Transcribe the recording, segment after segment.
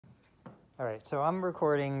All right, so I'm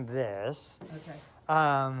recording this.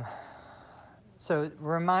 Okay. So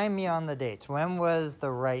remind me on the dates. When was the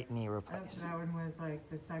right knee replaced? That one was like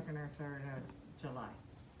the 2nd or 3rd of July.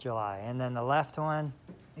 July. And then the left one?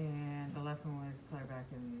 And the left one was clear back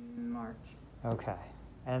in March. Okay.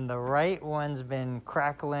 And the right one's been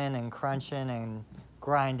crackling and crunching and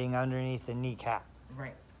grinding underneath the kneecap.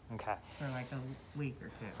 Right. Okay. For like a week or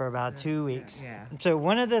two. For about 2 weeks. Yeah. So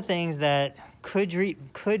one of the things that could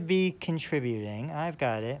be contributing, I've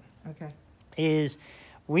got it, Okay. is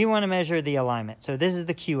we want to measure the alignment. So this is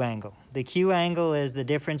the Q angle. The Q angle is the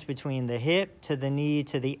difference between the hip to the knee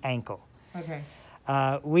to the ankle. Okay.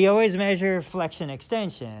 We always measure flexion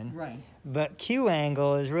extension, Right. but Q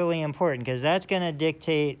angle is really important because that's going to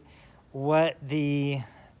dictate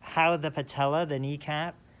how the patella, the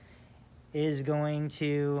kneecap, is going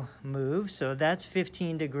to move. So that's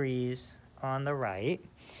 15 degrees on the right.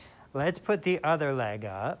 Let's put the other leg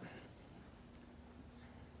up.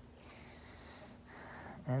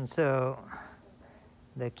 And so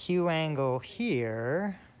the Q angle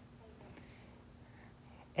here,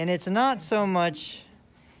 and it's not so much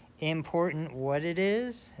important what it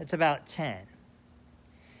is, it's about 10.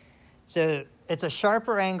 So it's a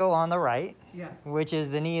sharper angle on the right, Yeah. which is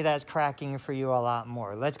the knee that's cracking for you a lot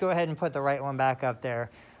more. Let's go ahead and put the right one back up there.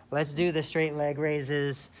 Let's do the straight leg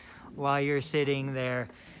raises while you're sitting there.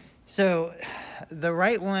 So the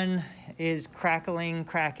right one is cracking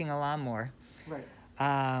a lot more. Right.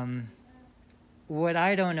 What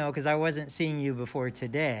I don't know, because I wasn't seeing you before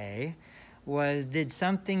today, was did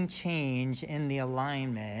something change in the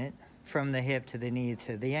alignment from the hip to the knee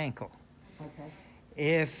to the ankle? Okay.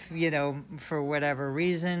 If, for whatever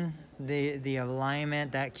reason, the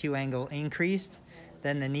alignment, that Q angle increased,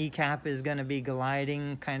 then the kneecap is going to be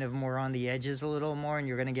gliding kind of more on the edges a little more, and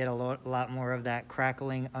you're going to get a lot more of that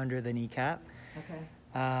crackling under the kneecap.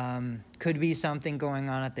 Okay. Could be something going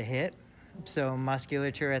on at the hip. So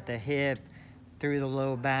musculature at the hip, through the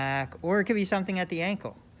low back, or it could be something at the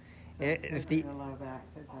ankle. So if the low back.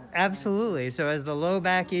 Absolutely. So as the low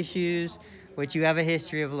back issues, which you have a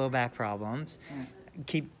history of low back problems,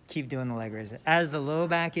 keep doing the leg raises. As the low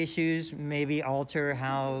back issues maybe alter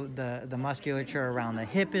how the musculature around the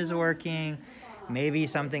hip is working, maybe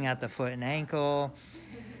something at the foot and ankle.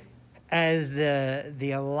 As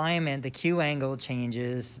the alignment, the Q angle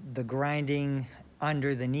changes, the grinding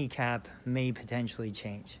under the kneecap may potentially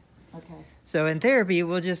change. Okay. So in therapy,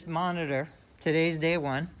 we'll just monitor. Today's day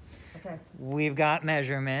 1. Okay. We've got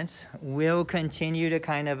measurements. We'll continue to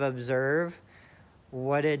kind of observe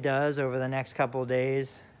what it does over the next couple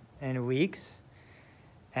days and weeks.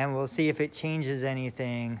 And we'll see if it changes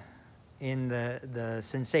anything in the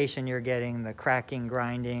sensation you're getting, the cracking,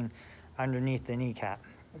 grinding underneath the kneecap.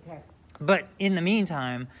 Okay. But in the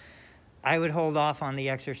meantime, I would hold off on the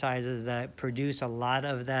exercises that produce a lot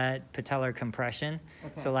of that patellar compression.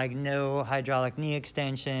 Okay. So like no hydraulic knee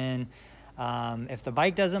extension. If the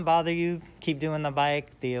bike doesn't bother you, keep doing the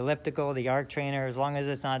bike, the elliptical, the arc trainer, as long as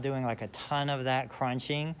it's not doing like a ton of that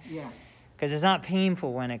crunching. Yeah. Because it's not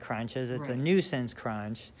painful when it crunches. It's Right. a nuisance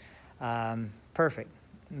crunch. Perfect.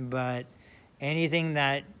 But anything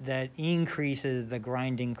that increases the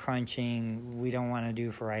grinding, crunching, we don't want to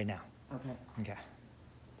do for right now. Okay. Okay.